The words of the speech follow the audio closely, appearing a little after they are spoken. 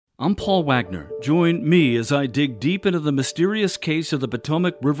I'm Paul Wagner. Join me as I dig deep into the mysterious case of the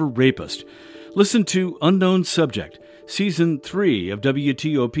Potomac River rapist. Listen to Unknown Subject, Season 3 of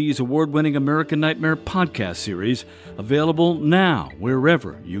WTOP's award-winning American Nightmare podcast series, available now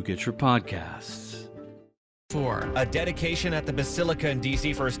wherever you get your podcasts. A dedication at the Basilica in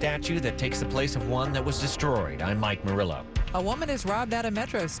D.C. for a statue that takes the place of one that was destroyed. I'm Mike Murillo. A woman is robbed at a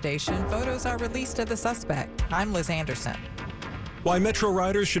metro station. Photos are released of the suspect. I'm Liz Anderson. Why Metro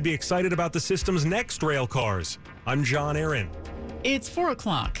riders should be excited about the system's next rail cars. I'm John Aaron. It's 4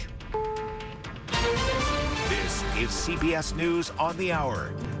 o'clock. This is CBS News on the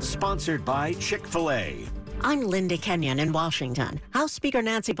Hour, sponsored by Chick-fil-A. I'm Linda Kenyon in Washington. House Speaker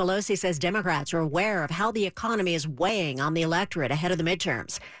Nancy Pelosi says Democrats are aware of how the economy is weighing on the electorate ahead of the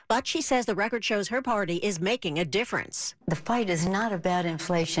midterms. But she says the record shows her party is making a difference. The fight is not about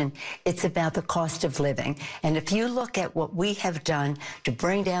inflation. It's about the cost of living. And if you look at what we have done to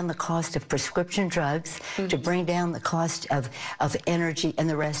bring down the cost of prescription drugs, to bring down the cost of energy and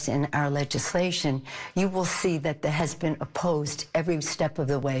the rest in our legislation, you will see that that has been opposed every step of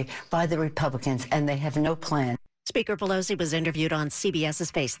the way by the Republicans, and they have no plan. Speaker Pelosi was interviewed on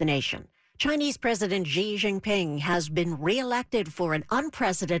CBS's Face the Nation. Chinese President Xi Jinping has been reelected for an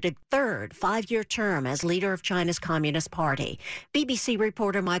unprecedented third five-year term as leader of China's Communist Party. BBC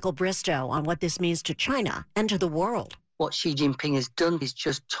reporter Michael Bristow on what this means to China and to the world. What Xi Jinping has done is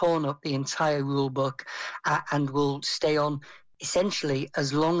just torn up the entire rule book and will stay on essentially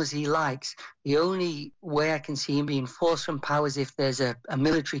as long as he likes. The only way I can see him being forced from power is if there's a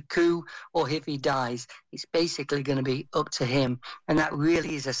military coup or if he dies. It's basically going to be up to him. And that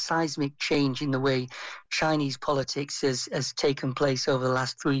really is a seismic change in the way Chinese politics has taken place over the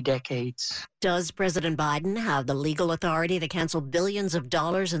last 3 decades. Does President Biden have the legal authority to cancel billions of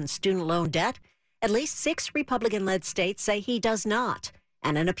dollars in student loan debt? At least 6 Republican-led states say he does not.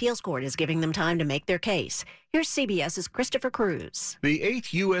 And an appeals court is giving them time to make their case. Here's CBS's Christopher Cruz. The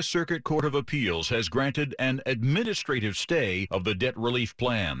 8th U.S. Circuit Court of Appeals has granted an administrative stay of the debt relief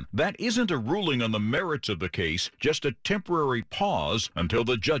plan. That isn't a ruling on the merits of the case, just a temporary pause until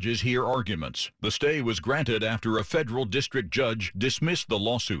the judges hear arguments. The stay was granted after a federal district judge dismissed the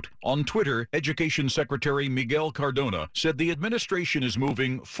lawsuit. On Twitter, Education Secretary Miguel Cardona said the administration is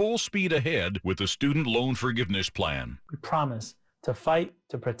moving full speed ahead with the student loan forgiveness plan. We promise to fight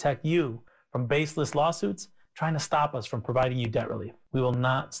to protect you from baseless lawsuits trying to stop us from providing you debt relief. We will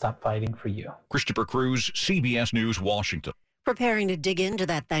not stop fighting for you. Christopher Cruz, CBS News, Washington. Preparing to dig into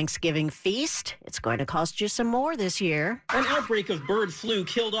that Thanksgiving feast? It's going to cost you some more this year. An outbreak of bird flu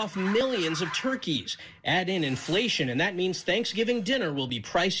killed off millions of turkeys. Add in inflation, and that means Thanksgiving dinner will be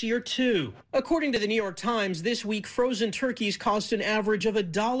pricier too. According to the New York Times, this week frozen turkeys cost an average of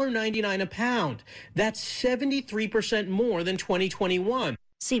 $1.99 a pound. That's 73% more than 2021.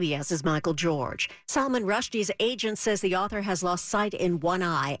 CBS's Michael George. Salman Rushdie's agent says the author has lost sight in one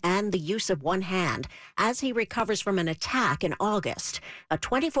eye and the use of one hand as he recovers from an attack in August. A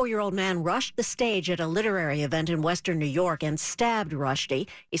 24-year-old man rushed the stage at a literary event in Western New York and stabbed Rushdie.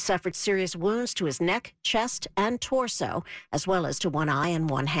 He suffered serious wounds to his neck, chest, and torso, as well as to one eye and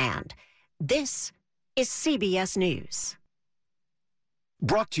one hand. This is CBS News.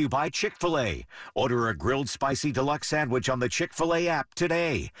 Brought to you by Chick-fil-A. Order a grilled spicy deluxe sandwich on the Chick-fil-A app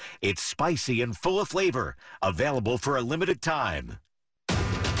today. It's spicy and full of flavor. Available for a limited time. It's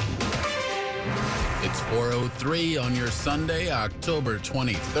 4:03 on your Sunday, October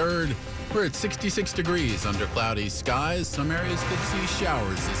 23rd. We're at 66 degrees under cloudy skies. Some areas could see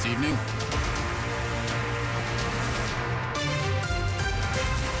showers this evening.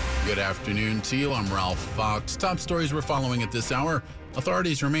 Good afternoon to you. I'm Ralph Fox. Top stories we're following at this hour.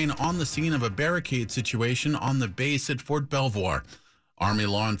 Authorities remain on the scene of a barricade situation on the base at Fort Belvoir. Army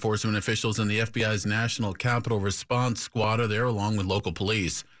law enforcement officials and the FBI's National Capital Response Squad are there along with local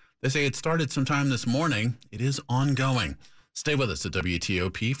police. They say it started sometime this morning. It is ongoing. Stay with us at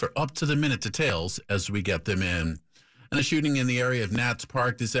WTOP for up-to-the-minute details as we get them in. And a shooting in the area of Nats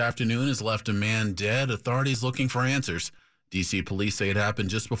Park this afternoon has left a man dead. Authorities looking for answers. D.C. police say it happened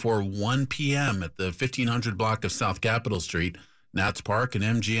just before 1 p.m. at the 1500 block of South Capitol Street. Nats Park and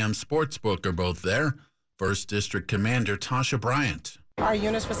MGM Sportsbook are both there. 1st District Commander Tasha Bryant. Our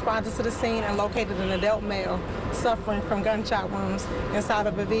units responded to the scene and located an adult male suffering from gunshot wounds inside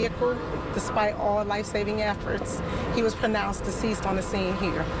of a vehicle. Despite all life-saving efforts, he was pronounced deceased on the scene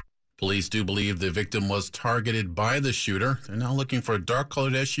here. Police do believe the victim was targeted by the shooter. They're now looking for a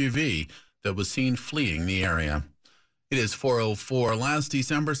dark-colored SUV that was seen fleeing the area. It is 4:04. Last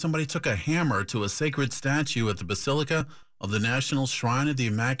December, somebody took a hammer to a sacred statue at the Basilica of the National Shrine of the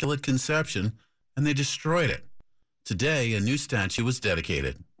Immaculate Conception, and they destroyed it. Today, a new statue was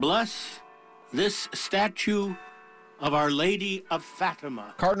dedicated. Bless this statue of Our Lady of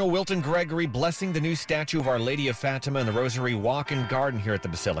Fatima. Cardinal Wilton Gregory blessing the new statue of Our Lady of Fatima in the Rosary Walk and Garden here at the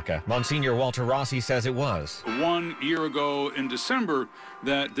Basilica. Monsignor Walter Rossi says it was 1 year ago in December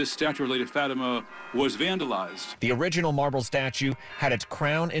that this statue of Our Lady of Fatima was vandalized. The original marble statue had its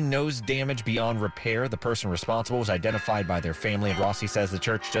crown and nose damaged beyond repair. The person responsible was identified by their family, and Rossi says the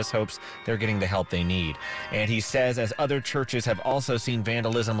church just hopes they're getting the help they need. And he says as other churches have also seen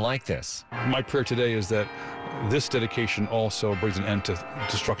vandalism like this. My prayer today is that this dedication also brings an end to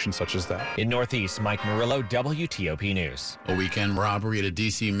destruction such as that. In Northeast, Mike Murillo, WTOP News. A weekend robbery at a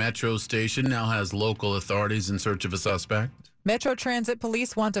D.C. metro station now has local authorities in search of a suspect. Metro Transit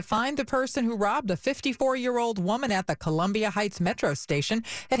Police want to find the person who robbed a 54-year-old woman at the Columbia Heights Metro Station.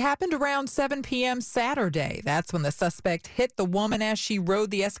 It happened around 7 p.m. Saturday. That's when the suspect hit the woman as she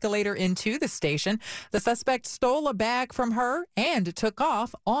rode the escalator into the station. The suspect stole a bag from her and took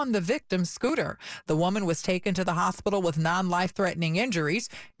off on the victim's scooter. The woman was taken to the hospital with non-life-threatening injuries.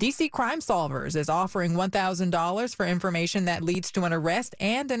 DC Crime Solvers is offering $1,000 for information that leads to an arrest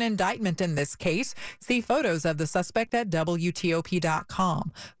and an indictment in this case. See photos of the suspect at WTOP.com.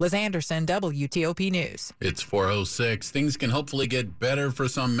 Liz Anderson, WTOP News. It's 4:06. Things can hopefully get better for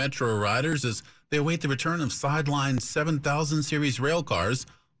some Metro riders as they await the return of Sideline 7000 series rail cars,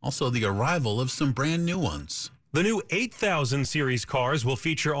 also the arrival of some brand new ones. The new 8000 series cars will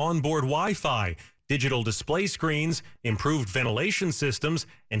feature onboard Wi-Fi, digital display screens, improved ventilation systems,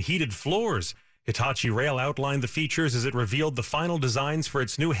 and heated floors. Hitachi Rail outlined the features as it revealed the final designs for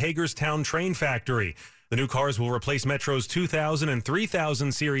its new Hagerstown train factory. The new cars will replace Metro's 2000 and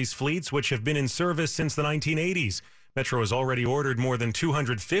 3000 series fleets, which have been in service since the 1980s. Metro has already ordered more than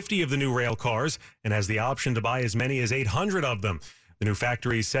 250 of the new rail cars and has the option to buy as many as 800 of them. The new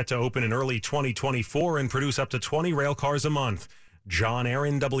factory is set to open in early 2024 and produce up to 20 rail cars a month. John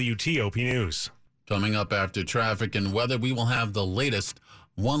Aaron, WTOP News. Coming up after traffic and weather, we will have the latest.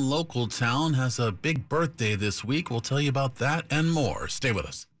 One local town has a big birthday this week. We'll tell you about that and more. Stay with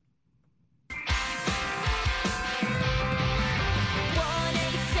us.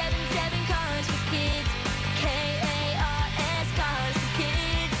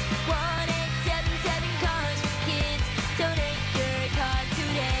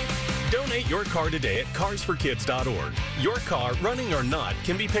 Donate your car today at carsforkids.org. Your car, running or not,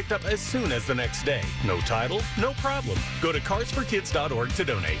 can be picked up as soon as the next day. No title? No problem. Go to carsforkids.org to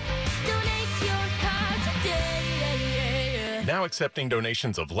donate. Donate your car today. Now accepting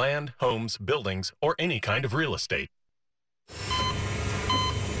donations of land, homes, buildings, or any kind of real estate.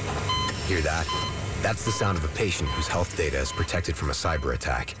 Hear that? That's the sound of a patient whose health data is protected from a cyber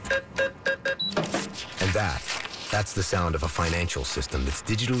attack. And that's the sound of a financial system that's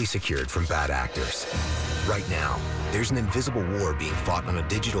digitally secured from bad actors. Right now, there's an invisible war being fought on a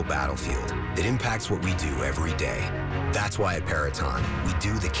digital battlefield that impacts what we do every day. That's why at Peraton, we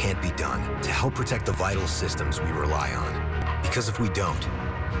do the can't be done to help protect the vital systems we rely on. Because if we don't,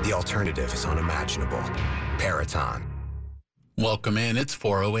 the alternative is unimaginable. Peraton. Welcome in. It's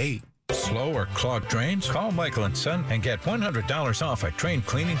 4:08. Slow or clogged drains? Call Michael & Son and get $100 off at drain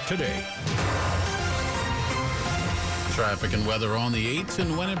cleaning today. Traffic and weather on the 8th,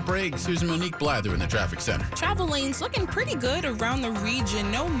 and when it breaks, here's Monique Blather in the traffic center. Travel lanes looking pretty good around the region.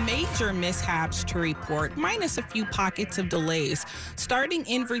 No major mishaps to report, minus a few pockets of delays. Starting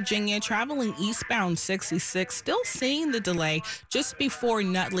in Virginia, traveling eastbound 66, still seeing the delay just before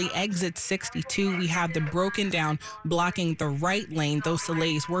Nutley exit 62. We have the broken down blocking the right lane. Those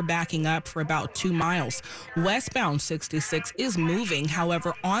delays were backing up for about 2 miles. Westbound 66 is moving.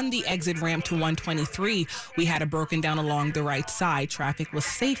 However, on the exit ramp to 123, we had a broken down along the right side. Traffic was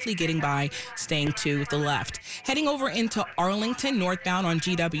safely getting by, staying to the left. Heading over into Arlington, northbound on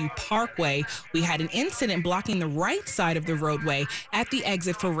GW Parkway, we had an incident blocking the right side of the roadway at the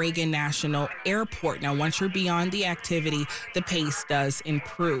exit for Reagan National Airport. Now, once you're beyond the activity, the pace does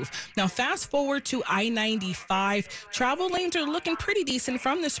improve. Now, fast forward to I-95. Travel lanes are looking pretty decent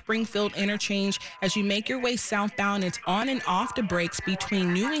from the Springfield interchange. As you make your way southbound, it's on and off the brakes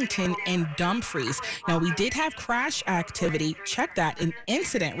between Newington and Dumfries. Now, we did have crash activity. Check that. An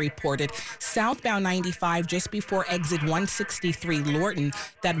incident reported southbound 95 just before exit 163 Lorton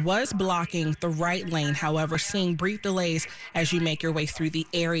that was blocking the right lane. However, seeing brief delays as you make your way through the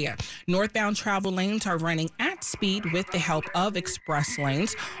area. Northbound travel lanes are running at speed with the help of express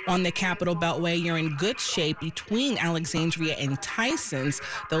lanes. On the Capitol Beltway, you're in good shape between Alexandria and Tysons.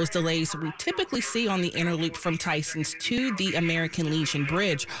 Those delays we typically see on the inner loop from Tysons to the American Legion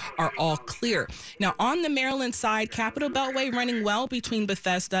Bridge are all clear. Now, on the Maryland side, Capitol Beltway running well between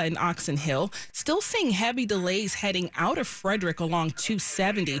Bethesda and Oxon Hill. Still seeing heavy delays heading out of Frederick along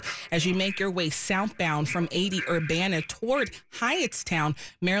 270 as you make your way southbound from 80 Urbana toward Hyattstown,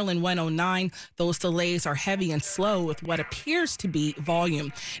 Maryland 109. Those delays are heavy and slow with what appears to be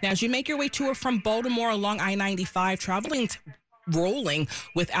volume. Now, as you make your way to or from Baltimore along I-95, traveling rolling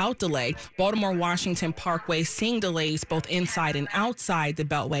without delay. Baltimore-Washington Parkway seeing delays both inside and outside the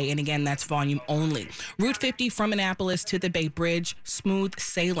Beltway, and again, that's volume only. Route 50 from Annapolis to the Bay Bridge, smooth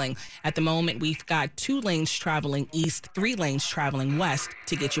sailing. At the moment, we've got 2 lanes traveling east, 3 lanes traveling west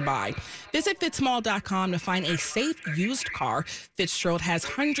to get you by. Visit fitzmall.com to find a safe used car. Fitzgerald has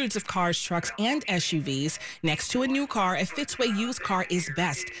hundreds of cars, trucks, and SUVs. Next to a new car, a Fitzway used car is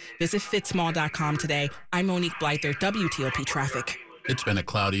best. Visit fitzmall.com today. I'm Monique Blyther, WTOP Traffic. It's been a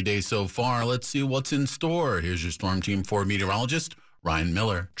cloudy day so far. Let's see what's in store. Here's your Storm Team 4 meteorologist, Ryan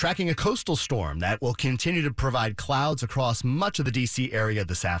Miller. Tracking a coastal storm that will continue to provide clouds across much of the D.C. area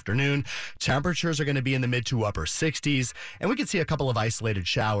this afternoon. Temperatures are going to be in the mid to upper 60s, and we could see a couple of isolated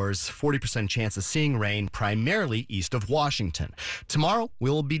showers, 40% chance of seeing rain, primarily east of Washington. Tomorrow,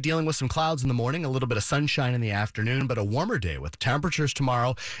 we'll be dealing with some clouds in the morning, a little bit of sunshine in the afternoon, but a warmer day with temperatures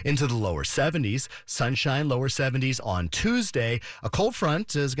tomorrow into the lower 70s. Sunshine, lower 70s on Tuesday. A cold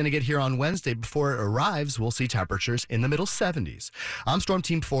front is going to get here on Wednesday. Before it arrives, we'll see temperatures in the middle 70s. I'm Storm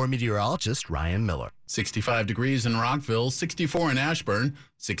Team 4 meteorologist Ryan Miller. 65 degrees in Rockville, 64 in Ashburn,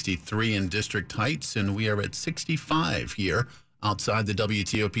 63 in District Heights, and we are at 65 here outside the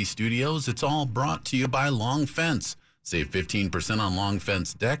WTOP studios. It's all brought to you by Long Fence. Save 15% on Long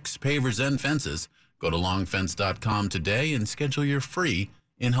Fence decks, pavers, and fences. Go to longfence.com today and schedule your free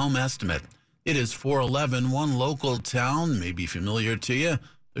in-home estimate. It is 411, one local town may be familiar to you.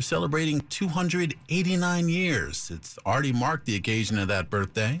 They're celebrating 289 years. It's already marked the occasion of that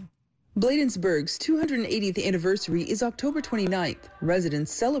birthday. Bladensburg's 280th anniversary is October 29th. Residents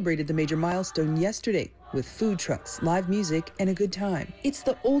celebrated the major milestone yesterday with food trucks, live music, and a good time. It's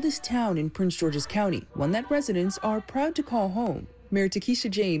the oldest town in Prince George's County, one that residents are proud to call home. Mayor Takesha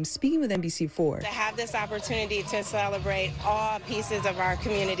James speaking with NBC4. To have this opportunity to celebrate all pieces of our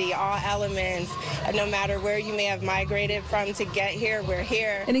community, all elements, no matter where you may have migrated from to get here, we're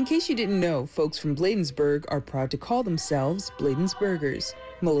here. And in case you didn't know, folks from Bladensburg are proud to call themselves Bladensburgers.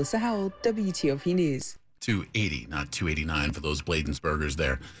 Melissa Howell, WTOP News. 280, not 289 for those Bladensburgers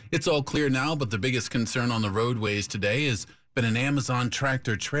there. It's all clear now, but the biggest concern on the roadways today has been an Amazon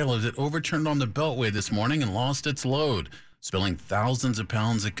tractor trailer that overturned on the Beltway this morning and lost its load, spilling thousands of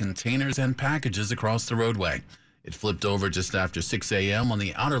pounds of containers and packages across the roadway. It flipped over just after 6 a.m. on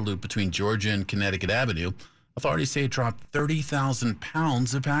the outer loop between Georgia and Connecticut Avenue. Authorities say it dropped 30,000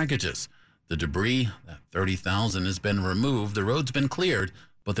 pounds of packages. The debris, that 30,000, has been removed. The road's been cleared,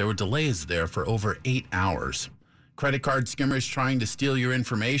 but there were delays there for over 8 hours. Credit card skimmers trying to steal your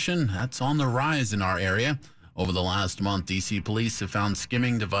information, that's on the rise in our area. Over the last month, D.C. police have found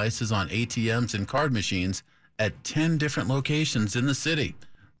skimming devices on ATMs and card machines at 10 different locations in the city.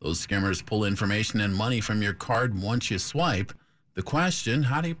 Those skimmers pull information and money from your card once you swipe. The question,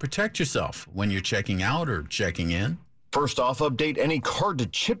 how do you protect yourself when you're checking out or checking in? First off, update any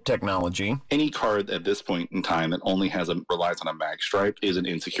card-to-chip technology. Any card at this point in time that only relies on a mag stripe is an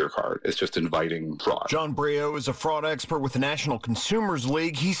insecure card. It's just inviting fraud. John Breo is a fraud expert with the National Consumers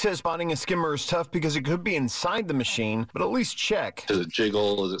League. He says spotting a skimmer is tough because it could be inside the machine, but at least check. Does it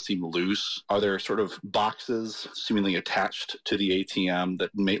jiggle? Does it seem loose? Are there sort of boxes seemingly attached to the ATM that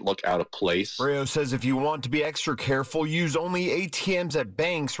may look out of place? Breo says if you want to be extra careful, use only ATMs at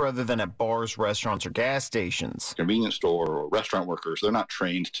banks rather than at bars, restaurants, or gas stations. Convenience store or restaurant workers, they're not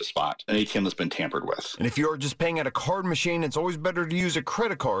trained to spot an ATM that's been tampered with. And if you are just paying at a card machine, it's always better to use a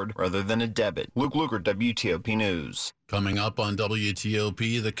credit card rather than a debit. Luke Luker, WTOP News. Coming up on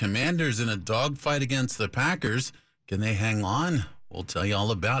WTOP, the Commanders in a dogfight against the Packers. Can they hang on? We'll tell you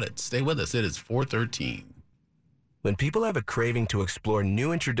all about it. Stay with us. It is 4:13. When people have a craving to explore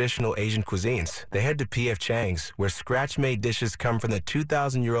new and traditional Asian cuisines, they head to P.F. Chang's, where scratch-made dishes come from the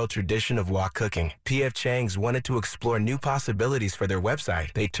 2,000-year-old tradition of wok cooking. P.F. Chang's wanted to explore new possibilities for their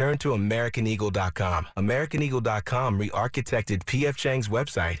website. They turned to AmericanEagle.com. AmericanEagle.com re-architected P.F. Chang's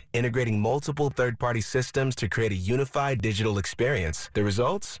website, integrating multiple third-party systems to create a unified digital experience. The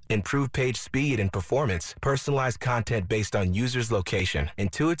results? Improved page speed and performance, personalized content based on users' location,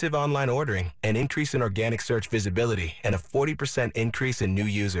 intuitive online ordering, an increase in organic search visibility, availability, and a 40% increase in new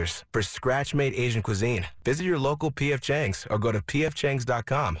users. For scratch-made Asian cuisine, visit your local P.F. Chang's or go to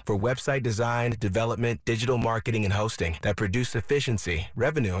pfchangs.com for website design, development, digital marketing, and hosting that produce efficiency,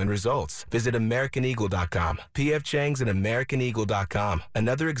 revenue, and results. Visit AmericanEagle.com. P.F. Chang's and AmericanEagle.com.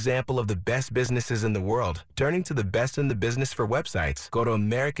 Another example of the best businesses in the world. Turning to the best in the business for websites. Go to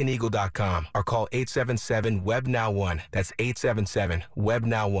AmericanEagle.com or call 877-WEB-NOW1. That's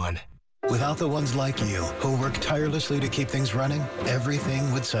 877-WEB-NOW1. Without the ones like you, who work tirelessly to keep things running,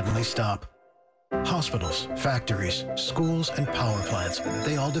 everything would suddenly stop. Hospitals, factories, schools, and power plants,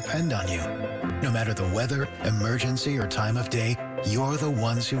 they all depend on you. No matter the weather, emergency, or time of day, you're the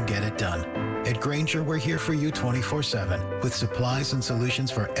ones who get it done. At Grainger, we're here for you 24/7 with supplies and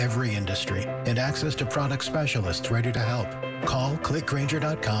solutions for every industry and access to product specialists ready to help. Call, click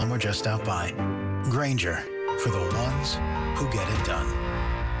Grainger.com, or just stop by. Grainger, for the ones who get it done.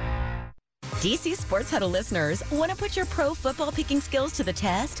 DC Sports Huddle listeners, want to put your pro football picking skills to the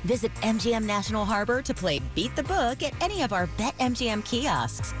test? Visit MGM National Harbor to play Beat the Book at any of our BetMGM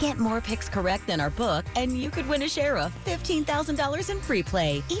kiosks. Get more picks correct than our book, and you could win a share of $15,000 in free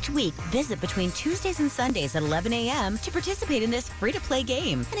play. Each week, visit between Tuesdays and Sundays at 11 a.m. to participate in this free-to-play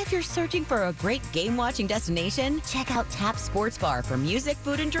game. And if you're searching for a great game-watching destination, check out Tap Sports Bar for music,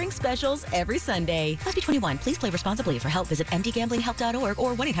 food, and drink specials every Sunday. Must be 21. Please play responsibly. For help, visit mdgamblinghelp.org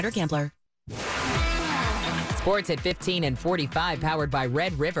or 1-800-GAMBLER. Sports at 15 and 45, powered by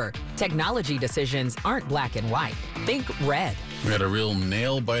Red River. Technology decisions aren't black and white. Think red. We had a real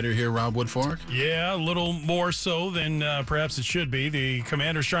nail biter here, Rob Woodfork. Yeah, a little more so than perhaps it should be. The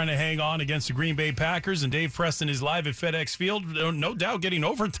Commanders trying to hang on against the Green Bay Packers, and Dave Preston is live at FedEx Field. No doubt getting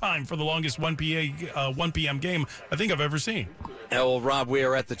overtime for the longest 1 p.m. game I think I've ever seen. Well, Rob, we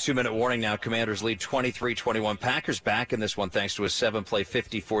are at the 2-minute warning now. Commanders lead 23-21. Packers back in this one thanks to a 7-play,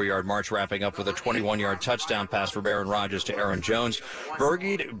 54-yard march, wrapping up with a 21-yard touchdown pass from Aaron Rodgers to Aaron Jones.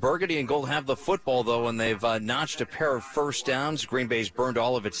 Burgundy and Gold have the football, though, and they've notched a pair of first downs. Green Bay's burned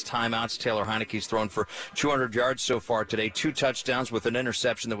all of its timeouts. Taylor Heineke's thrown for 200 yards so far today. 2 touchdowns with an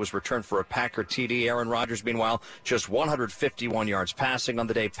interception that was returned for a Packer TD. Aaron Rodgers, meanwhile, just 151 yards passing on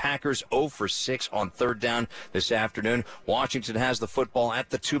the day. Packers 0 for 6 on third down this afternoon. Washington has the football at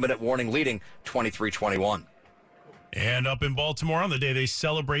the 2-minute warning, leading 23-21. And up in Baltimore on the day they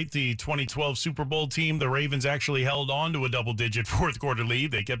celebrate the 2012 Super Bowl team, the Ravens actually held on to a double-digit fourth-quarter lead.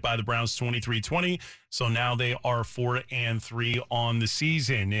 They get by the Browns 23-20, so now they are 4-3 on the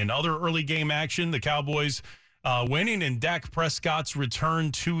season. In other early game action, the Cowboys winning and Dak Prescott's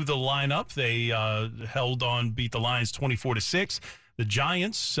return to the lineup. They held on, beat the Lions 24-6. The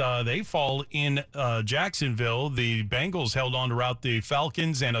Giants, they fall in Jacksonville. The Bengals held on to rout the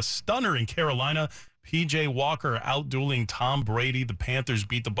Falcons, and a stunner in Carolina. P.J. Walker out-dueling Tom Brady. The Panthers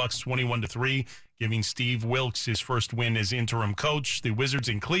beat the Bucs 21-3, giving Steve Wilkes his first win as interim coach. The Wizards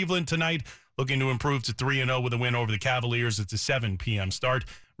in Cleveland tonight, looking to improve to 3-0 with a win over the Cavaliers. It's a 7 p.m. start.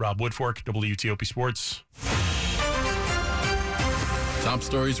 Rob Woodfork, WTOP Sports. Top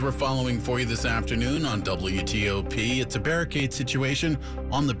stories we're following for you this afternoon on WTOP. It's a barricade situation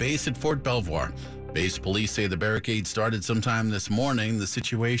on the base at Fort Belvoir. Base police say the barricade started sometime this morning. The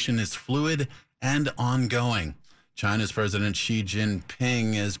situation is fluid and ongoing. China's President Xi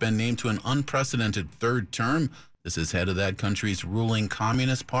Jinping has been named to an unprecedented third term. This is head of that country's ruling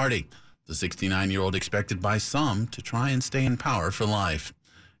Communist Party. The 69-year-old expected by some to try and stay in power for life.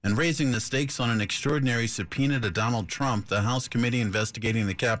 And raising the stakes on an extraordinary subpoena to Donald Trump, the House committee investigating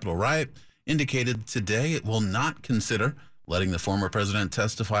the Capitol riot indicated today it will not consider letting the former president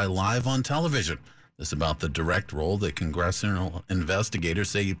testify live on television. This about the direct role that congressional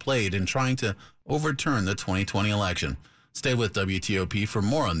investigators say he played in trying to overturn the 2020 election. Stay with WTOP for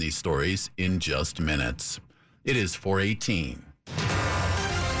more on these stories in just minutes. It is 4:18.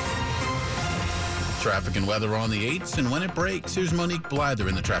 Traffic and weather on the 8s, and when it breaks, here's Monique Blyther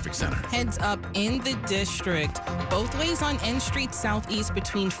in the traffic center. Heads up in the district. Both ways on N Street Southeast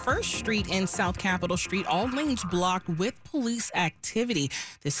between 1st Street and South Capitol Street. All lanes blocked with police activity.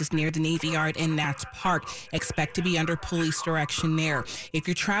 This is near the Navy Yard in Nats Park. Expect to be under police direction there. If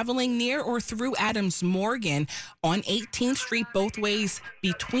you're traveling near or through Adams Morgan on 18th Street, both ways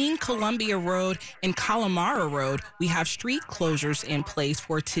between Columbia Road and Calamara Road, we have street closures in place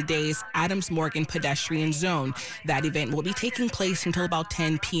for today's Adams Morgan pedestrian pedestrian zone. That event will be taking place until about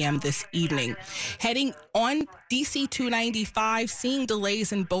 10 p.m. this evening. Heading on DC 295, seeing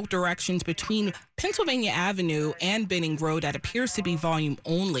delays in both directions between Pennsylvania Avenue and Benning Road. That appears to be volume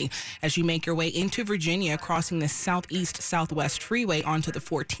only as you make your way into Virginia, crossing the southeast-southwest freeway onto the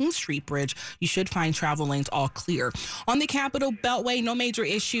 14th Street Bridge. You should find travel lanes all clear. On the Capitol Beltway, no major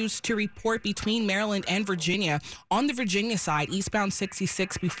issues to report between Maryland and Virginia. On the Virginia side, eastbound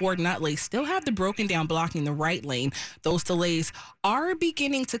 66 before Nutley still have the broken down blocking the right lane. Those delays are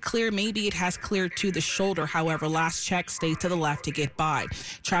beginning to clear. Maybe it has cleared to the shoulder. However, last check, stay to the left to get by.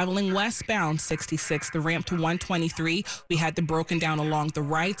 Traveling westbound 66, the ramp to 123, we had the broken down along the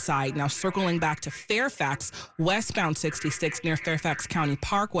right side. Now circling back to Fairfax, westbound 66 near Fairfax County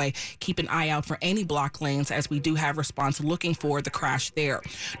Parkway. Keep an eye out for any block lanes as we do have response looking for the crash there.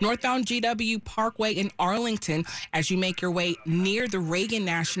 Northbound GW Parkway in Arlington, as you make your way near the Reagan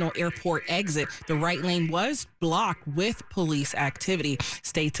National Airport exit, the right lane was blocked with police activity.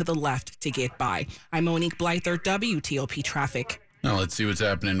 Stay to the left to get by. I'm Monique Blyther, WTOP Traffic. Now let's see what's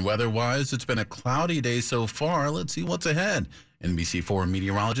happening weather-wise. It's been a cloudy day so far. Let's see what's ahead. NBC4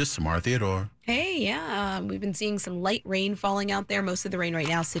 meteorologist Samara Theodore. Hey, yeah, we've been seeing some light rain falling out there. Most of the rain right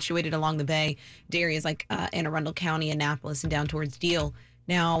now is situated along the bay to areas like Anne Arundel County, Annapolis, and down towards Deal.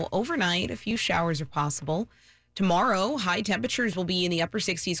 Now, overnight, a few showers are possible. Tomorrow, high temperatures will be in the upper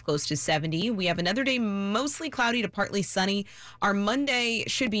 60s, close to 70. We have another day mostly cloudy to partly sunny. Our Monday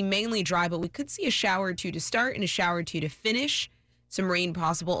should be mainly dry, but we could see a shower or two to start and a shower or two to finish. Some rain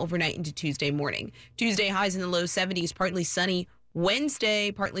possible overnight into Tuesday morning. Tuesday, highs in the low 70s, partly sunny.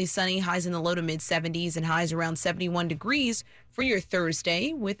 Wednesday, partly sunny, highs in the low to mid 70s and highs around 71 degrees for your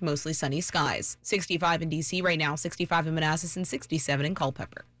Thursday with mostly sunny skies. 65 in D.C. right now, 65 in Manassas, and 67 in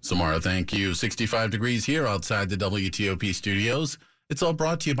Culpeper. Samara, thank you. 65 degrees here outside the WTOP studios. It's all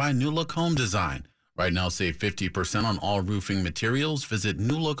brought to you by New Look Home Design. Right now, save 50% on all roofing materials. Visit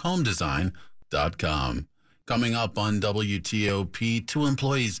newlookhomedesign.com. Coming up on WTOP, 2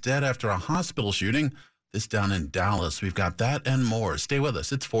 employees dead after a hospital shooting. This down in Dallas. We've got that and more. Stay with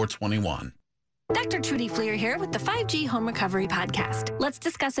us. It's 421. Dr. Trudy Fleer here with the 5G Home Recovery Podcast. Let's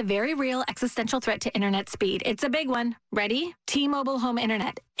discuss a very real existential threat to internet speed. It's a big one. Ready? T-Mobile Home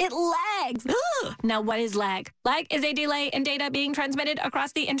Internet. It lags. Ugh. Now, what is lag? Lag is a delay in data being transmitted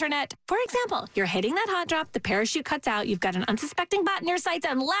across the internet. For example, you're hitting that hot drop, the parachute cuts out, you've got an unsuspecting bot in your sights,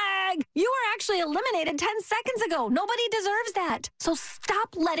 and lag! You were actually eliminated 10 seconds ago. Nobody deserves that. So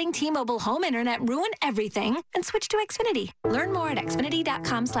stop letting T-Mobile Home Internet ruin everything and switch to Xfinity. Learn more at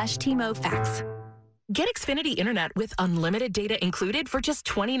xfinity.com/TMOFax. Get Xfinity Internet with unlimited data included for just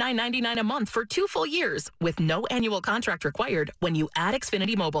 $29.99 a month for 2 full years with no annual contract required when you add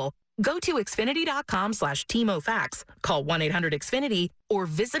Xfinity Mobile. Go to xfinity.com/TMOFax, call 1-800-XFINITY, or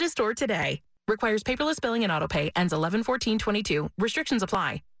visit a store today. Requires paperless billing and autopay, ends 11/14/22. Restrictions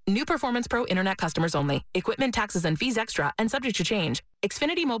apply. New Performance Pro Internet customers only. Equipment, taxes, and fees extra and subject to change.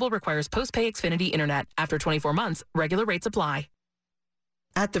 Xfinity Mobile requires post-pay Xfinity Internet. After 24 months, regular rates apply.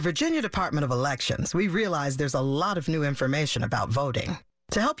 At the Virginia Department of Elections, we realize there's a lot of new information about voting.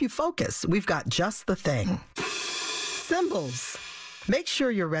 To help you focus, we've got just the thing. Symbols. Make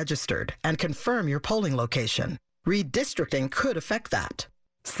sure you're registered and confirm your polling location. Redistricting could affect that.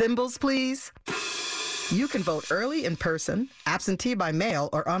 Symbols, please. You can vote early in person, absentee by mail,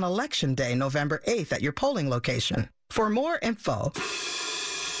 or on Election Day, November 8th at your polling location. For more info,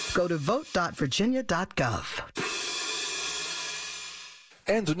 go to vote.virginia.gov.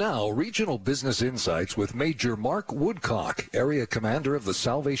 And now, Regional Business Insights with Major Mark Woodcock, Area Commander of the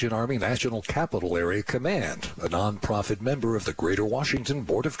Salvation Army National Capital Area Command, a nonprofit member of the Greater Washington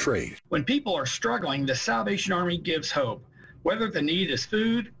Board of Trade. When people are struggling, the Salvation Army gives hope. Whether the need is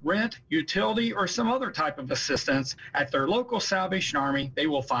food, rent, utility, or some other type of assistance, at their local Salvation Army, they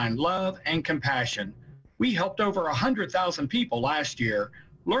will find love and compassion. We helped over 100,000 people last year.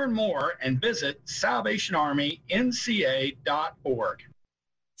 Learn more and visit salvationarmynca.org.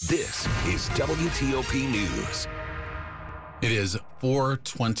 This is WTOP News. It is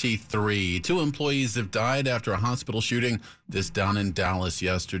 4:23. 2 employees have died after a hospital shooting. This down in Dallas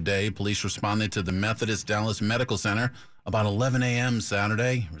yesterday. Police responded to the Methodist Dallas Medical Center about 11 a.m.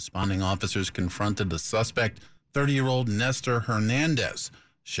 Saturday. Responding officers confronted the suspect, 30-year-old Nestor Hernandez.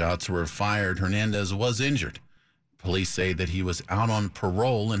 Shots were fired. Hernandez was injured. Police say that he was out on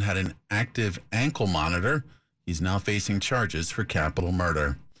parole and had an active ankle monitor. He's now facing charges for capital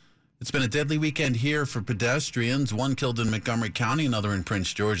murder. It's been a deadly weekend here for pedestrians. 1 killed in Montgomery County, another in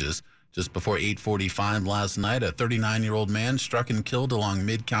Prince George's. Just before 8:45 last night, a 39-year-old man struck and killed along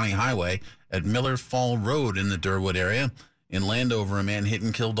Mid-County Highway at Miller Fall Road in the Durwood area. In Landover, a man hit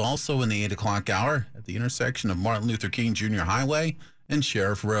and killed also in the 8 o'clock hour at the intersection of Martin Luther King Jr. Highway and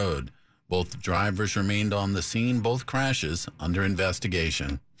Sheriff Road. Both drivers remained on the scene, both crashes under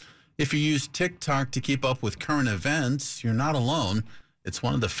investigation. If you use TikTok to keep up with current events, you're not alone. It's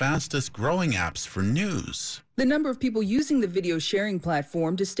one of the fastest growing apps for news. The number of people using the video sharing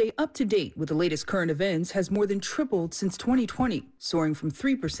platform to stay up to date with the latest current events has more than tripled since 2020, soaring from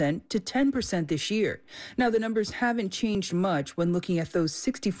 3% to 10% this year. Now, the numbers haven't changed much when looking at those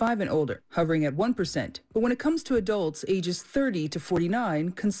 65 and older, hovering at 1%. But when it comes to adults ages 30 to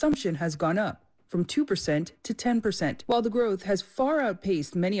 49, consumption has gone up from 2% to 10%. While the growth has far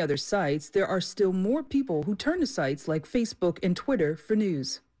outpaced many other sites, there are still more people who turn to sites like Facebook and Twitter for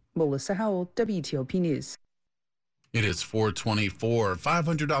news. Melissa Howell, WTOP News. It is $424,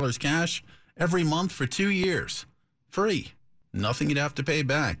 $500 cash every month for 2 years. Free. Nothing you'd have to pay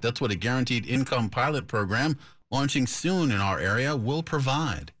back. That's what a guaranteed income pilot program launching soon in our area will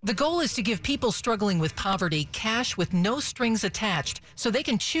provide. The goal is to give people struggling with poverty cash with no strings attached so they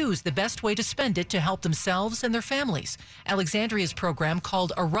can choose the best way to spend it to help themselves and their families. Alexandria's program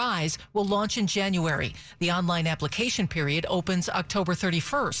called Arise will launch in January. The online application period opens October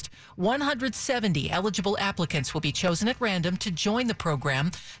 31st. 170 eligible applicants will be chosen at random to join the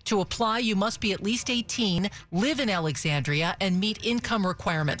program. To apply, you must be at least 18, live in Alexandria, and meet income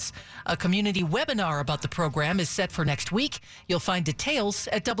requirements. A community webinar about the program is set for next week. You'll find details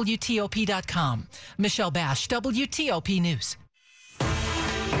at WTOP.com. Michelle Bash, WTOP News.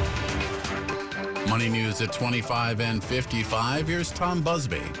 Money News at 25 and 55. Here's Tom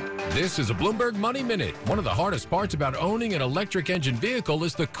Busby. This is a Bloomberg Money Minute. One of the hardest parts about owning an electric engine vehicle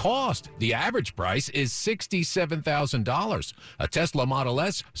is the cost. The average price is $67,000. A Tesla Model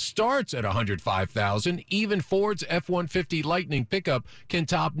S starts at $105,000. Even Ford's F-150 Lightning pickup can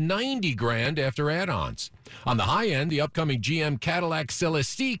top $90,000 after add-ons. On the high end, the upcoming GM Cadillac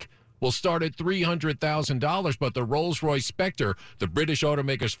Celestiq will start at $300,000, but the Rolls-Royce Spectre, the British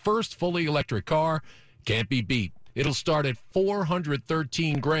automaker's first fully electric car, can't be beat. It'll start at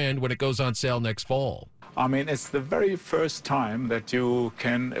 $413,000 when it goes on sale next fall. I mean, it's the very first time that you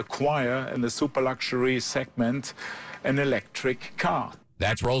can acquire in the super luxury segment an electric car.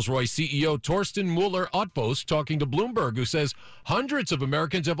 That's Rolls-Royce CEO Torsten Müller-Ottbos talking to Bloomberg, who says hundreds of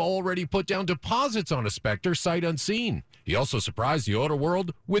Americans have already put down deposits on a Spectre sight unseen. He also surprised the auto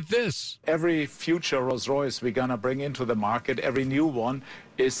world with this. Every future Rolls-Royce we're going to bring into the market, every new one,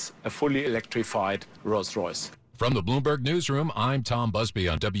 is a fully electrified Rolls-Royce. From the Bloomberg Newsroom, I'm Tom Busby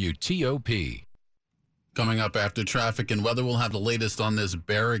on WTOP. Coming up after traffic and weather, we'll have the latest on this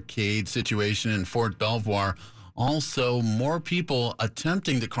barricade situation in Fort Belvoir. Also, more people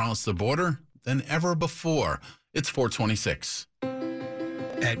attempting to cross the border than ever before. It's 426.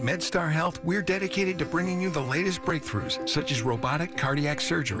 At MedStar Health, we're dedicated to bringing you the latest breakthroughs, such as robotic cardiac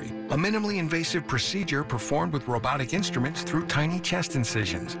surgery, a minimally invasive procedure performed with robotic instruments through tiny chest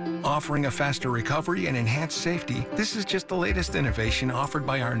incisions. Offering a faster recovery and enhanced safety, this is just the latest innovation offered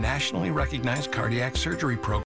by our nationally recognized cardiac surgery program.